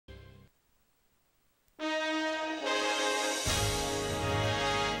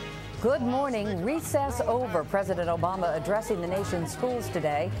Good morning. Recess over. President Obama addressing the nation's schools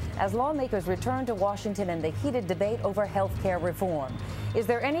today as lawmakers return to Washington in the heated debate over health care reform. Is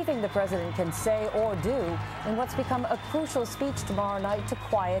there anything the president can say or do in what's become a crucial speech tomorrow night to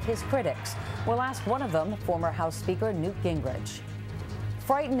quiet his critics? We'll ask one of them, former House Speaker Newt Gingrich.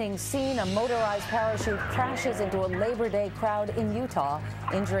 Frightening scene, a motorized parachute crashes into a Labor Day crowd in Utah,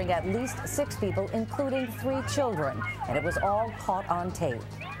 injuring at least 6 people, including 3 children, and it was all caught on tape.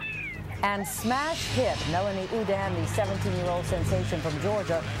 And smash hit, Melanie Oudin, the 17-year-old sensation from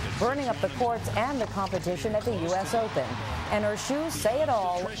Georgia, burning up the courts and the competition at the U.S. Open. And her shoes say it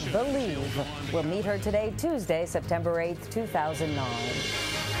all, Believe. We'll meet her today, Tuesday, September 8th, 2009.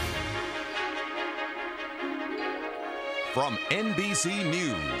 From NBC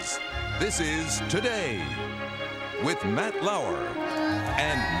News, this is Today with Matt Lauer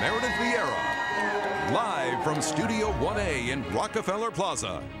and Meredith Vieira, live from Studio 1A in Rockefeller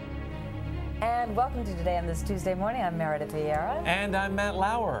Plaza. And welcome to Today on this Tuesday morning. I'm Meredith Vieira. And I'm Matt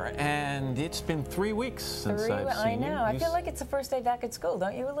Lauer. And it's been 3 weeks since I've seen you. I know. I feel like it's the first day back at school,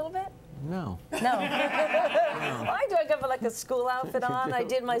 don't you, a little bit? No. No. Why do I have like a school outfit on? I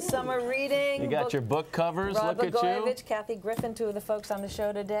did my summer reading. You got your book covers. Rob Look at you. Kathy Griffin, 2 of the folks on the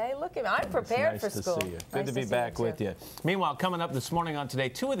show today. Look at me. I'm prepared for school. Nice to see you. Good to be back with you. Meanwhile, coming up this morning on Today,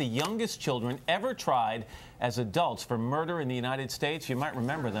 2 of the youngest children ever tried as adults for murder in the United States. You might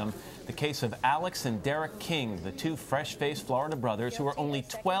remember them. The case of Alex and Derek King, the 2 fresh-faced Florida brothers who were only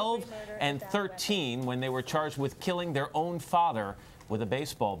 12 and 13 when they were charged with killing their own father with a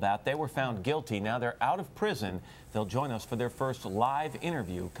baseball bat. They were found guilty. Now they're out of prison. They'll join us for their first live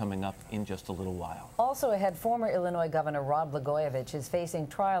interview coming up in just a little while. Also ahead, former Illinois Governor Rod Blagojevich is facing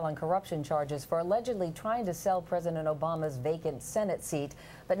trial on corruption charges for allegedly trying to sell President Obama's vacant Senate seat.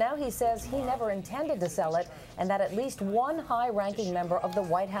 But now he says he never intended to sell it and that at least one high-ranking member of the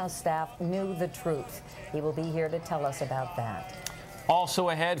White House staff knew the truth. He will be here to tell us about that. Also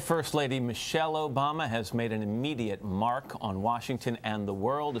ahead, First Lady Michelle Obama has made an immediate mark on Washington and the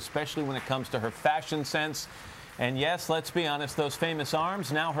world, especially when it comes to her fashion sense. And yes, let's be honest, those famous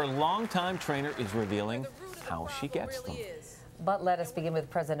arms, now her longtime trainer is revealing how she gets them. But let us begin with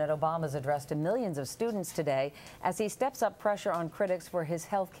President Obama's address to millions of students today as he steps up pressure on critics for his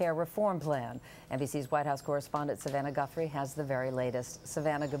health care reform plan. NBC's White House correspondent Savannah Guthrie has the very latest.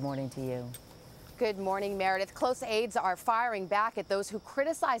 Savannah, good morning to you. Good morning, Meredith. Close aides are firing back at those who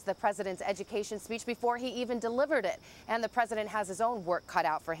criticized the president's education speech before he even delivered it. And the president has his own work cut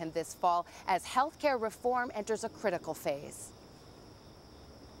out for him this fall as health care reform enters a critical phase.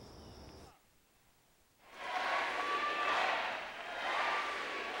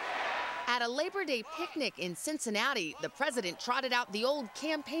 At a Labor Day picnic in Cincinnati, the president trotted out the old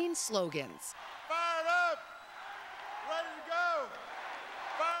campaign slogans. Fired up! Ready to go!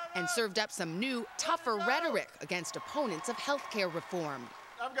 And served up some new, tougher rhetoric against opponents of health care reform.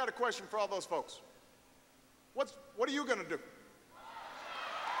 I've got a question for all those folks. What are you going to do?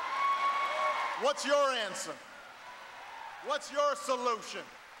 What's your answer? What's your solution?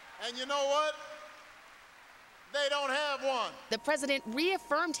 And you know what? They don't have one. The president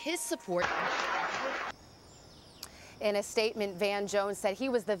reaffirmed his support. In a statement, Van Jones said he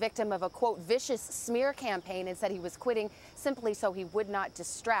was the victim of a, quote, vicious smear campaign and said he was quitting simply so he would not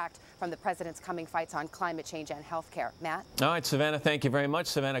distract from the president's coming fights on climate change and health care. Matt? All right, Savannah, thank you very much.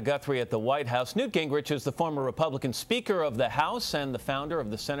 Savannah Guthrie at the White House. Newt Gingrich is the former Republican Speaker of the House and the founder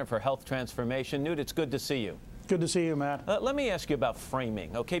of the Center for Health Transformation. Newt, it's good to see you. Good to see you, Matt. Let me ask you about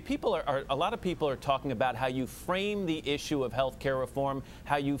framing. Okay, a lot of people are talking about how you frame the issue of health care reform,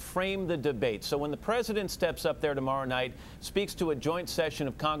 how you frame the debate. So when the president steps up there tomorrow night, speaks to a joint session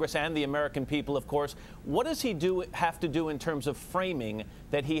of Congress and the American people, of course, what does he have to do in terms of framing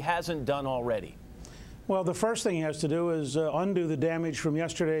that he hasn't done already? Well, the first thing he has to do is undo the damage from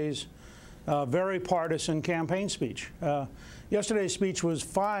yesterday's very partisan campaign speech. Yesterday's speech was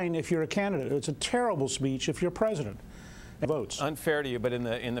fine if you're a candidate. It's a terrible speech if you're president. Votes. Unfair to you, but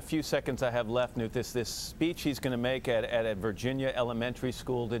in the few seconds I have left, Newt, this speech he's going to make at a Virginia elementary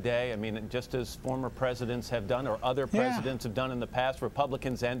school today, I mean, just as former presidents have done or other presidents have done in the past,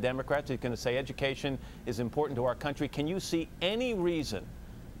 Republicans and Democrats, he's going to say education is important to our country. Can you see any reason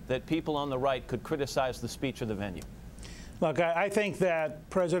that people on the right could criticize the speech or the venue? Look, I think that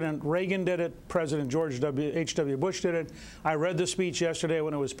President Reagan did it, President George H.W. Bush did it. I read the speech yesterday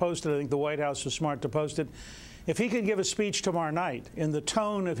when it was posted. I think the White House was smart to post it. If he could give a speech tomorrow night in the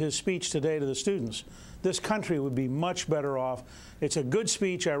tone of his speech today to the students, this country would be much better off. It's a good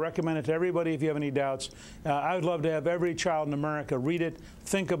speech. I recommend it to everybody if you have any doubts. I would love to have every child in America read it,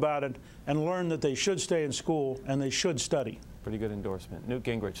 think about it, and learn that they should stay in school and they should study. Pretty good endorsement. Newt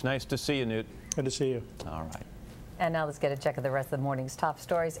Gingrich, nice to see you, Newt. Good to see you. All right. And now let's get a check of the rest of the morning's top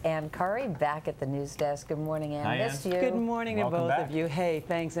stories. Ann Curry back at the news desk. Good morning, Ann. Hi, Ann. Missed you. Good morning to both back. of you. Hey,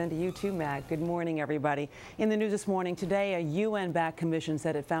 thanks, and to you too, Matt. Good morning, everybody. In the news this morning, today, a UN-backed commission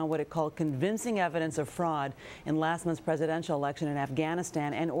said it found what it called convincing evidence of fraud in last month's presidential election in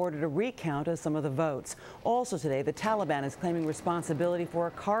Afghanistan and ordered a recount of some of the votes. Also today, the Taliban is claiming responsibility for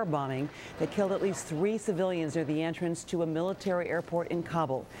a car bombing that killed at least 3 civilians near the entrance to a military airport in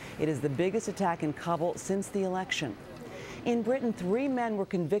Kabul. It is the biggest attack in Kabul since the election. In Britain, 3 men were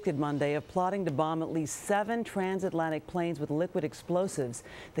convicted Monday of plotting to bomb at least 7 transatlantic planes with liquid explosives.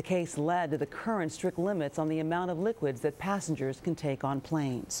 The case led to the current strict limits on the amount of liquids that passengers can take on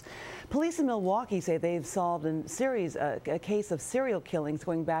planes. Police in Milwaukee say they've solved a case of serial killings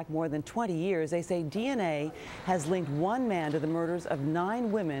going back more than 20 years. They say DNA has linked 1 man to the murders of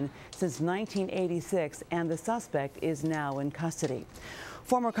 9 women since 1986, and the suspect is now in custody.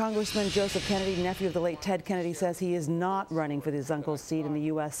 Former Congressman Joseph Kennedy, nephew of the late Ted Kennedy, says he is not running for his uncle's seat in the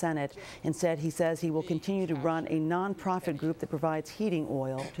U.S. Senate. Instead, he says he will continue to run a nonprofit group that provides heating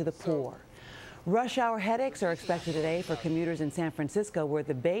oil to the poor. Rush hour headaches are expected today for commuters in San Francisco, where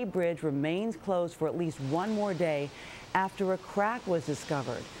the Bay Bridge remains closed for at least 1 more day after a crack was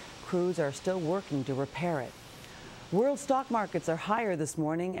discovered. Crews are still working to repair it. World stock markets are higher this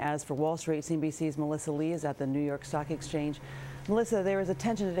morning. As for Wall Street, CNBC's Melissa Lee is at the New York Stock Exchange. Melissa, there is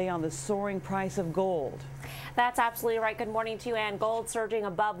attention today on the soaring price of gold. That's absolutely right. Good morning to you, Ann. Gold surging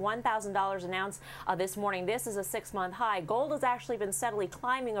above $1,000 an ounce this morning. This is a 6-month high. Gold has actually been steadily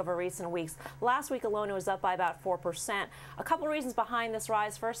climbing over recent weeks. Last week alone, it was up by about 4%. A couple of reasons behind this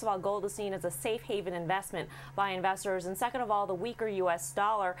rise. First of all, gold is seen as a safe haven investment by investors. And second of all, the weaker U.S.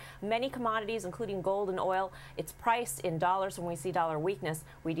 dollar. Many commodities, including gold and oil, it's priced in dollars. When we see dollar weakness,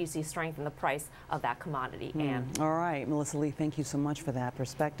 we do see strength in the price of that commodity. Ann. All right, Melissa Lee, thank you so much for that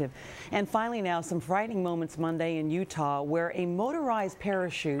perspective. And finally now, some frightening moments Monday in Utah, where a motorized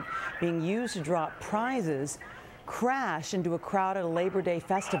parachute being used to drop prizes crashed into a crowd at a Labor Day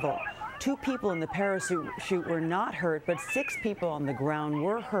festival. 2 people in the parachute were not hurt, but 6 people on the ground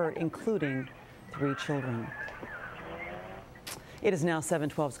were hurt, including 3 children. It is now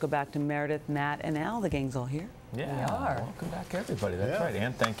 7:12. Let's go back to Meredith, Matt, and Al. The gang's all here. Yeah, We are. welcome back, everybody. That's right,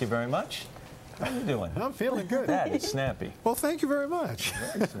 Ann. Thank you very much. How are you doing? I'm feeling good. That is snappy. Well, thank you very much.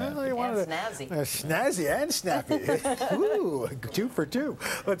 Snappy. You wanted snazzy. Snazzy and snappy. Ooh, 2 for 2.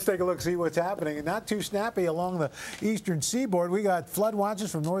 Let's take a look, see what's happening. And not too snappy along the eastern seaboard. We got flood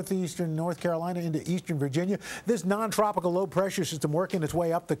watches from northeastern North Carolina into eastern Virginia. This non-tropical low pressure system working its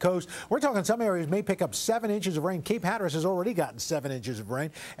way up the coast. We're talking some areas may pick up 7 inches of rain. Cape Hatteras has already gotten 7 inches of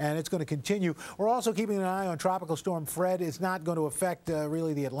rain, and it's going to continue. We're also keeping an eye on Tropical Storm Fred. It's not going to affect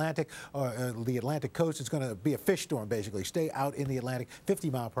really the Atlantic coast. It's going to be a fish storm, basically. Stay out in the Atlantic.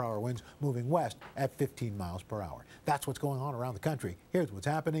 50-mile-per-hour winds moving west at 15 miles per hour. That's what's going on around the country. Here's what's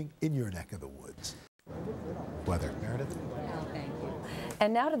happening in your neck of the woods. Weather. Meredith? Thank you.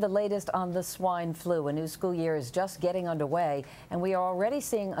 And now to the latest on the swine flu. A new school year is just getting underway, and we are already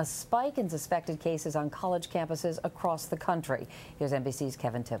seeing a spike in suspected cases on college campuses across the country. Here's NBC's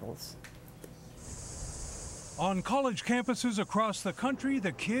Kevin Tibbles. On college campuses across the country,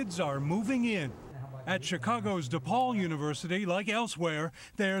 the kids are moving in. At Chicago's DePaul University, like elsewhere,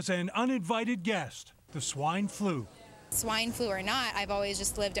 there's an uninvited guest, the swine flu. Swine flu or not, I've always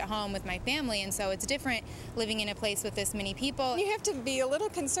just lived at home with my family, and so it's different living in a place with this many people. You have to be a little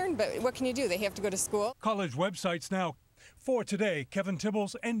concerned, but what can you do? They have to go to school. College websites now. For today, Kevin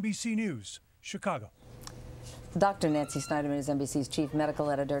Tibbles, NBC News, Chicago. Dr. Nancy Snyderman is NBC's chief medical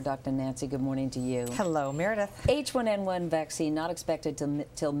editor. Dr. Nancy, good morning to you. Hello, Meredith. H1N1 vaccine not expected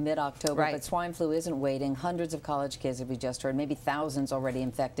till mid-October, Right. but swine flu isn't waiting. Hundreds of college kids, as we just heard, maybe thousands already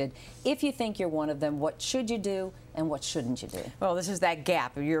infected. If you think you're one of them, what should you do and what shouldn't you do? Well, this is that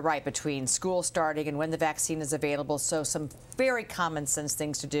gap, you're right, between school starting and when the vaccine is available. So some very common sense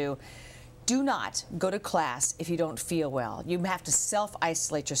things to do. Do not go to class if you don't feel well. You have to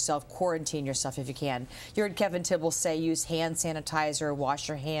self-isolate yourself, quarantine yourself if you can. You heard Kevin Tibbles say use hand sanitizer, wash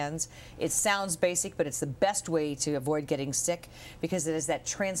your hands. It sounds basic, but it's the best way to avoid getting sick because it is that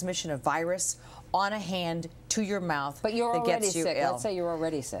transmission of virus on a hand to your mouth but you're that already gets you sick. ill. Let's say you're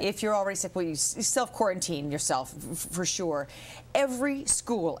already sick. If you're already sick, well, you self-quarantine yourself for sure. Every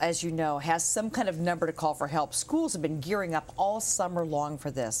school, as you know, has some kind of number to call for help. Schools have been gearing up all summer long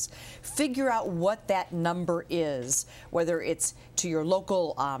for this. Figure out what that number is, whether it's to your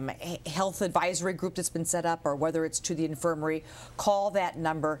local health advisory group that's been set up or whether it's to the infirmary. Call that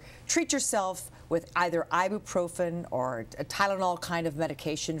number. Treat yourself with either ibuprofen or a Tylenol kind of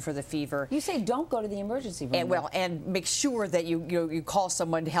medication for the fever. You say don't go to the emergency room. And make sure that you call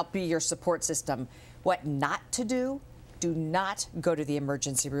someone to help be your support system. What not to do? Do not go to the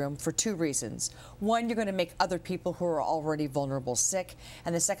emergency room for two reasons. One, you're going to make other people who are already vulnerable sick.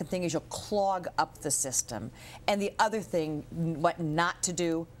 And the second thing is you'll clog up the system. And the other thing, what not to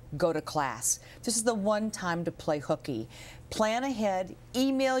do, go to class. This is the one time to play hooky. Plan ahead,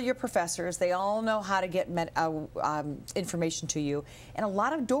 email your professors. They all know how to get information to you. And a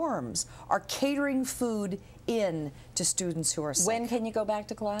lot of dorms are catering food in to students who are sick. When can you go back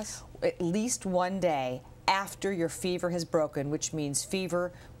to class? At least one day after your fever has broken, which means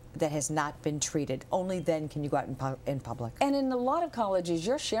fever that has not been treated. Only then can you go out in public. And in a lot of colleges,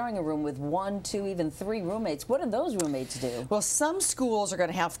 you're sharing a room with 1, 2, even 3 roommates. What do those roommates do? Well, some schools are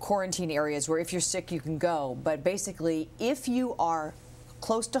going to have quarantine areas where if you're sick, you can go. But basically, if you are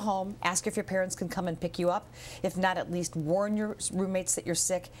close to home, ask if your parents can come and pick you up. If not, at least warn your roommates that you're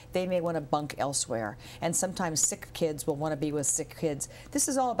sick. They may want to bunk elsewhere. And sometimes sick kids will want to be with sick kids. This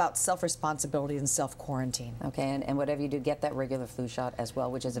is all about self-responsibility and self-quarantine. Okay, and whatever you do, get that regular flu shot as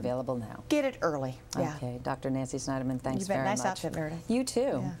well, which is available now. Get it early. Yeah. Okay, Dr. Nancy Snyderman, thanks very much. Nice outfit, Meredith. You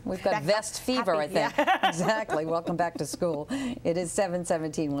too. Yeah. We've got vest fever, I think. Yeah. Exactly. Welcome back to school. It is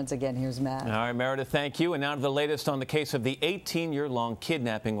 7:17 once again. Here's Matt. All right, Meredith, thank you. And now to the latest on the case of the 18-year-long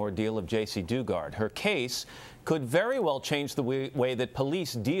kidnapping ordeal of Jaycee Dugard. Her case could very well change the way that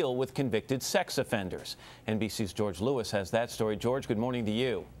police deal with convicted sex offenders. NBC's George Lewis has that story. George, good morning to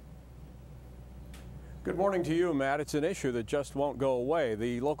you. Good morning to you, Matt. It's an issue that just won't go away.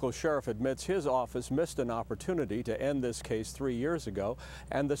 The local sheriff admits his office missed an opportunity to end this case 3 years ago,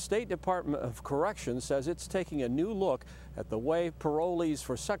 and the State Department of Corrections says it's taking a new look at the way parolees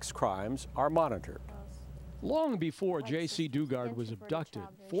for sex crimes are monitored. Long before Jaycee Dugard was abducted,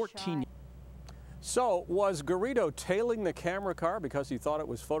 14. So, was Garrido tailing the camera car because he thought it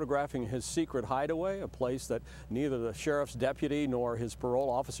was photographing his secret hideaway, a place that neither the sheriff's deputy nor his parole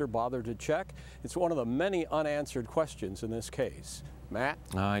officer bothered to check? It's one of the many unanswered questions in this case. Matt?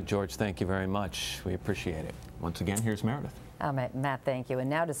 All right, George, thank you very much. We appreciate it. Once again, here's Meredith. Matt, thank you. And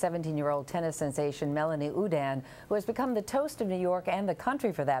now to 17-year-old tennis sensation Melanie Oudin, who has become the toast of New York and the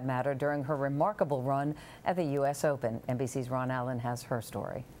country for that matter during her remarkable run at the U.S. Open. NBC's Ron Allen has her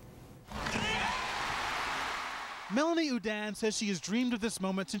story. Melanie Oudin says she has dreamed of this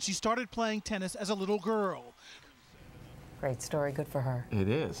moment since she started playing tennis as a little girl. Great story. Good for her. It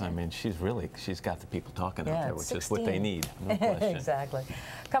is. I mean, she's got the people talking out there, which 16. is what they need. No question. Exactly.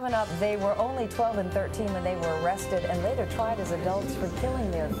 Coming up, they were only 12 and 13 when they were arrested and later tried as adults for killing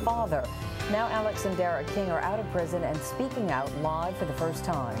their father. Now Alex and Derek King are out of prison and speaking out live for the first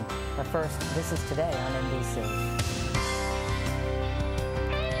time. But first, this is Today on NBC.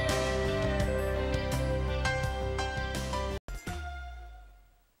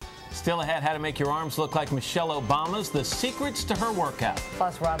 Still ahead, how to make your arms look like Michelle Obama's, the secrets to her workout.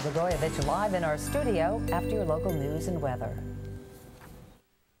 Plus, Rod Blagojevich live in our studio after your local news and weather.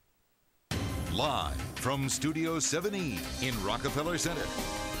 Live from Studio 7E in Rockefeller Center,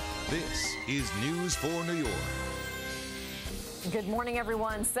 this is News 4 New York. Good morning,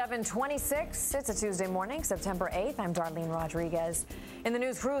 everyone. 7:26. It's a Tuesday morning, September 8th. I'm Darlene Rodriguez. In the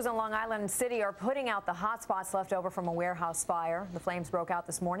news, crews on Long Island City are putting out the hot spots left over from a warehouse fire. The flames broke out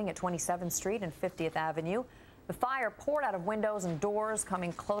this morning at 27th Street and 50th Avenue. The fire poured out of windows and doors,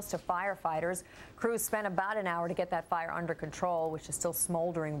 coming close to firefighters. Crews spent about an hour to get that fire under control, which is still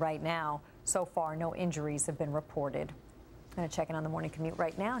smoldering right now. So far, no injuries have been reported. I'm going to check in on the morning commute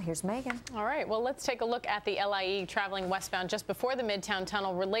right now. Here's Megan. All right. Well, let's take a look at the LIE traveling westbound just before the Midtown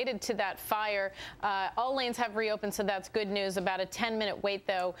Tunnel. Related to that fire, all lanes have reopened, so that's good news. About a 10-minute wait,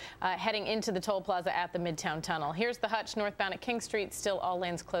 though, heading into the toll plaza at the Midtown Tunnel. Here's the Hutch northbound at King Street. Still all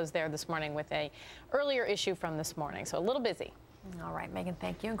lanes closed there this morning with a earlier issue from this morning, so a little busy. All right, Megan,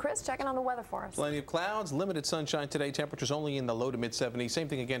 thank you. And Chris, checking on the weather for us. Plenty of clouds, limited sunshine today. Temperatures only in the low to mid 70s. Same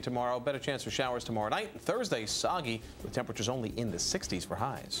thing again tomorrow. Better chance for showers tomorrow night. Thursday, soggy with temperatures only in the 60s for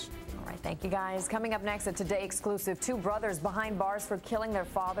highs. All right, thank you, guys. Coming up next, a Today exclusive. Two brothers behind bars for killing their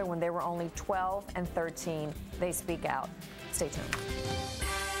father when they were only 12 and 13. They speak out. Stay tuned.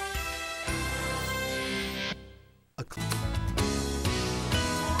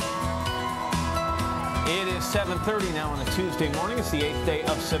 It is 7:30 now on a Tuesday morning. It's the 8th day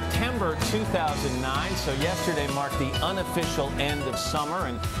of September 2009. So yesterday marked the unofficial end of summer,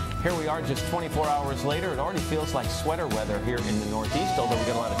 and here we are just 24 hours later. It already feels like sweater weather here in the Northeast, although we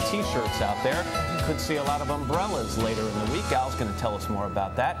got a lot of T-shirts out there. Could see a lot of umbrellas later in the week. Al's going to tell us more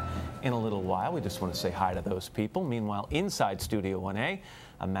about that in a little while. We just want to say hi to those people. Meanwhile, inside Studio 1A,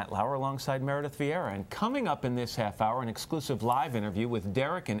 I'm Matt Lauer alongside Meredith Vieira. And coming up in this half hour, an exclusive live interview with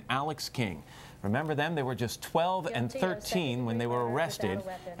Derek and Alex King. Remember them? They were just 12 and 13 when they were arrested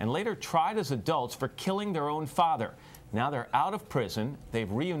and later tried as adults for killing their own father. Now they're out of prison.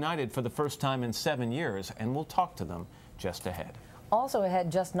 They've reunited for the first time in 7 years, and we'll talk to them just ahead. Also ahead,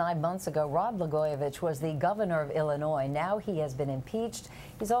 just 9 months ago, Rod Blagojevich was the governor of Illinois. Now he has been impeached.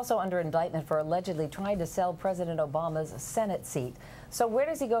 He's also under indictment for allegedly trying to sell President Obama's Senate seat. So where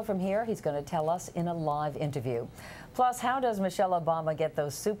does he go from here? He's going to tell us in a live interview. Plus, how does Michelle Obama get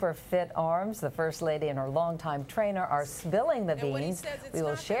those super fit arms? The First Lady and her longtime trainer are spilling the beans. We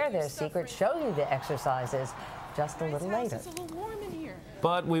will share their secrets, show you the exercises just a little later.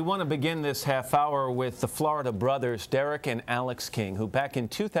 But we want to begin this half hour with the Florida brothers, Derek and Alex King, who back in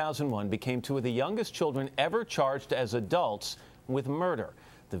 2001 became two of the youngest children ever charged as adults with murder.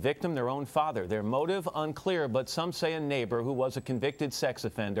 The victim, their own father. Their motive, unclear, but some say a neighbor who was a convicted sex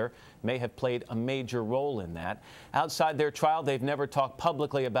offender may have played a major role in that. Outside their trial, they've never talked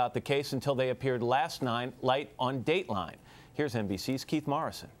publicly about the case until they appeared last night on Dateline. Here's NBC's Keith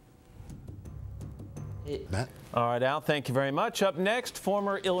Morrison. Matt? All right, Al, thank you very much. Up next,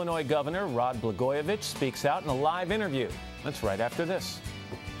 former Illinois Governor Rod Blagojevich speaks out in a live interview. That's right after this.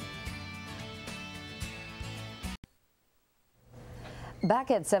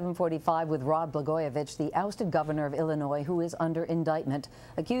 Back at 7:45 with Rod Blagojevich, the ousted governor of Illinois, who is under indictment,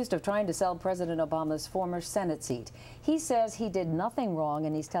 accused of trying to sell President Obama's former Senate seat. He says he did nothing wrong,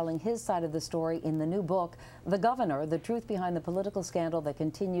 and he's telling his side of the story in the new book, The Governor, The Truth Behind the Political Scandal That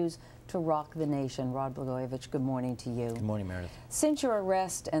Continues to Rock the Nation. Rod Blagojevich, good morning to you. Good morning, Meredith. Since your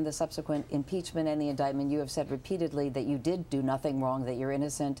arrest and the subsequent impeachment and the indictment, you have said repeatedly that you did do nothing wrong, that you're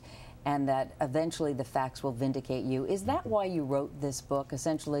innocent, and that eventually the facts will vindicate you. Is that why you wrote this book,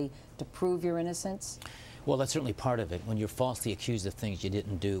 essentially to prove your innocence? Well, that's certainly part of it. When you're falsely accused of things you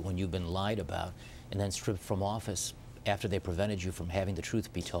didn't do, when you've been lied about, and then stripped from office after they prevented you from having the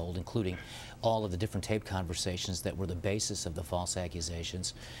truth be told, including all of the different tape conversations that were the basis of the false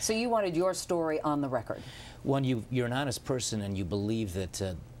accusations. So you wanted your story on the record? When you're an honest person and you believe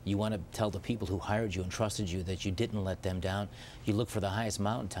that you want to tell the people who hired you and trusted you that you didn't let them down, you look for the highest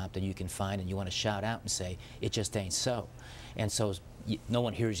mountaintop that you can find, and you want to shout out and say, it just ain't so. And so no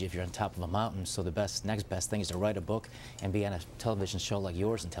one hears you if you're on top of a mountain, so the next best thing is to write a book and be on a television show like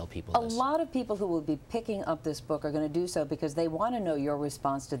yours and tell people this. A lot of people who will be picking up this book are going to do so because they want to know your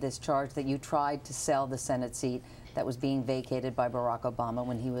response to this charge that you tried to sell the Senate seat that was being vacated by Barack Obama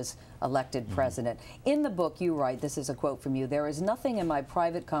when he was elected president. In the book, you write, this is a quote from you, "There is nothing in my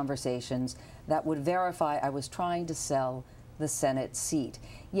private conversations that would verify I was trying to sell the Senate seat."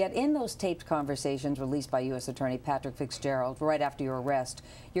 Yet in those taped conversations released by U.S. Attorney Patrick Fitzgerald right after your arrest,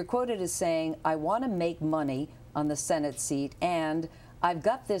 you're quoted as saying, "I want to make money on the Senate seat, and I've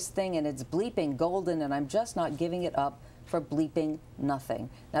got this thing and it's bleeping golden, and I'm just not giving it up for bleeping nothing."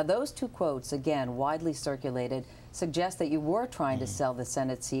 Now, those two quotes, again, widely circulated, suggest that you were trying to sell the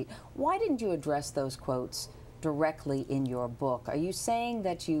Senate seat. Why didn't you address those quotes directly in your book? Are you saying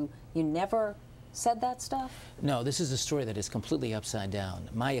that you never said that stuff? No, this is a story that is completely upside down.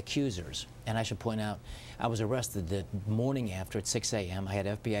 My accusers, and I should point out, I was arrested the morning after at 6 a.m. I had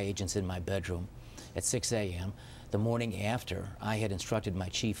FBI agents in my bedroom at 6 a.m. The morning after, I had instructed my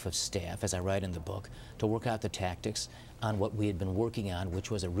chief of staff, as I write in the book, to work out the tactics on what we had been working on, which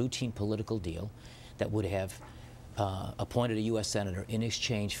was a routine political deal that would have appointed a U.S. senator in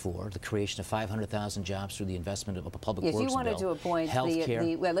exchange for the creation of 500,000 jobs through the investment of a public works bill. Yes, you wanted to appoint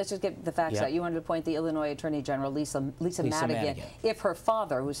well, let's just get the facts out. You wanted to appoint the Illinois Attorney General, Lisa Madigan, if her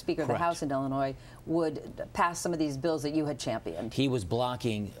father, who's Speaker of the House in Illinois, would pass some of these bills that you had championed. He was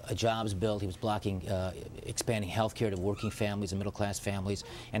blocking a jobs bill. He was blocking expanding health care to working families and middle-class families.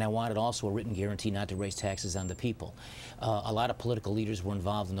 And I wanted also a written guarantee not to raise taxes on the people. A lot of political leaders were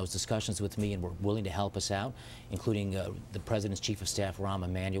involved in those discussions with me and were willing to help us out, including the President's Chief of Staff, Rahm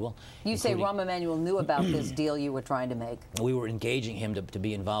Emanuel. You say Rahm Emanuel knew about this deal you were trying to make. We were engaging him to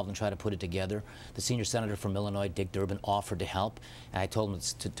be involved and try to put it together. The senior senator from Illinois, Dick Durbin, offered to help. And I told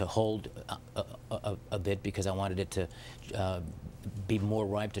him to hold a bit because I wanted it to be more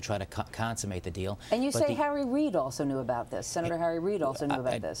ripe to try to consummate the deal. And you say Harry Reid also knew about this. Senator Harry Reid also knew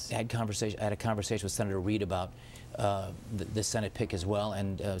about this. I had a conversation with Senator Reid about the Senate pick as well,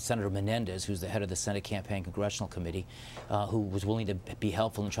 and Senator Menendez, who's the head of the Senate Campaign Congressional Committee, who was willing to be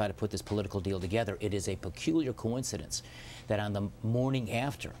helpful and try to put this political deal together. It is a peculiar coincidence that on the morning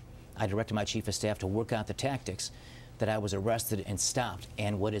after I directed my chief of staff to work out the tactics, that I was arrested and stopped.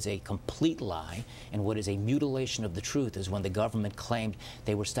 And what is a complete lie and what is a mutilation of the truth is when the government claimed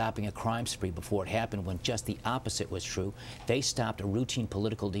they were stopping a crime spree before it happened, when just the opposite was true. They stopped a routine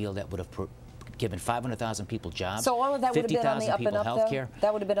political deal that would have given 500,000 people jobs. So all of that would have been on the up and up, though?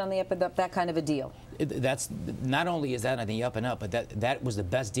 That would have been on the up and up, that kind of a deal? That's not only is that on the up and up, but that was the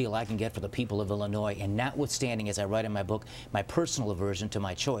best deal I can get for the people of Illinois. And notwithstanding, as I write in my book, my personal aversion to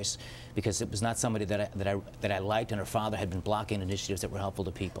my choice, because it was not somebody that I liked, and her father had been blocking initiatives that were helpful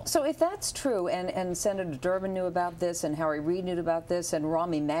to people. So if that's true, and Senator Durbin knew about this, and Harry Reid knew about this, and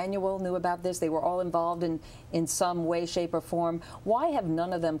Rahm Emanuel knew about this, they were all involved in some way, shape, or form, why have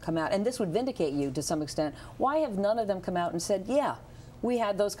none of them come out, and this would vindicate you to some extent, why have none of them come out and said, yeah, we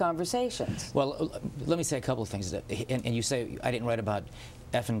had those conversations? Well, let me say a couple of things. And you say I didn't write about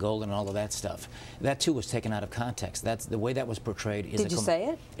effing gold and all of that stuff. That too was taken out of context. That's the way that was portrayed. Did you say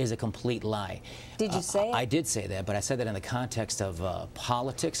it? Is a complete lie. Did you say it? I did say that, but I said that in the context of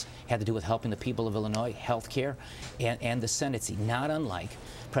politics, had to do with helping the people of Illinois, health care, and the Senate seat. Not unlike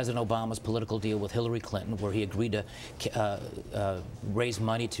President Obama's political deal with Hillary Clinton, where he agreed to raise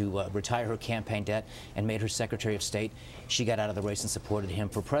money to retire her campaign debt and made her Secretary of State. She got out of the race and supported him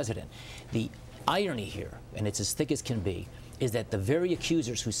for president. The irony here, and it's as thick as can be, is that the very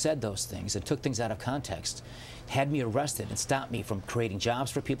accusers who said those things and took things out of context had me arrested and stopped me from creating jobs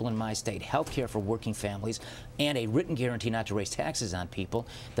for people in my state, health care for working families, and a written guarantee not to raise taxes on people.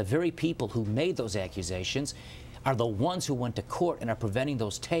 The very people who made those accusations are the ones who went to court and are preventing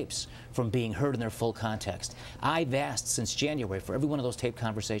those tapes from being heard in their full context. I've asked since January for every one of those tape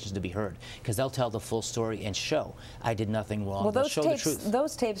conversations to be heard, because they'll tell the full story and show I did nothing wrong. Well, they'll show the truth.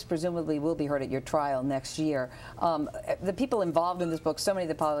 Those tapes presumably will be heard at your trial next year. The people involved in this book, so many of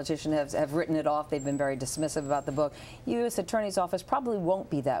the politicians have written it off. They've been very dismissive about the book. U.S. Attorney's Office probably won't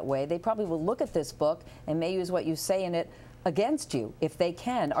be that way. They probably will look at this book and may use what you say in it against you if they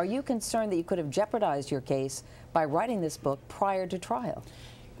can. Are you concerned that you could have jeopardized your case by writing this book prior to trial?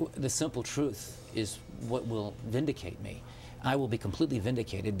 The simple truth is what will vindicate me. I will be completely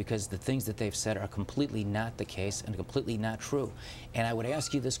vindicated because the things that they've said are completely not the case and completely not true. And I would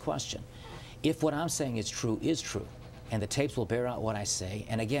ask you this question. If what I'm saying is true, and the tapes will bear out what I say,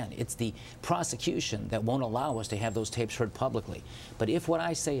 and again, it's the prosecution that won't allow us to have those tapes heard publicly. But if what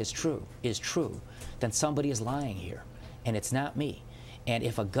I say is true, then somebody is lying here, and it's not me. And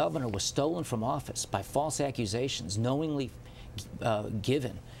if a governor was stolen from office by false accusations, knowingly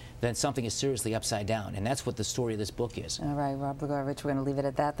given, then something is seriously upside down. And that's what the story of this book is. All right, Rob Blagojevich, we're going to leave it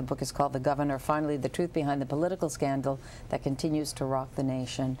at that. The book is called The Governor, Finally, the Truth Behind the Political Scandal That Continues to Rock the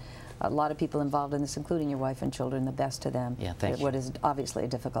Nation. A lot of people involved in this, including your wife and children, the best to them. Yeah, thank you. What is obviously a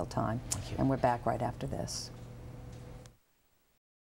difficult time. Thank you. And we're back right after this.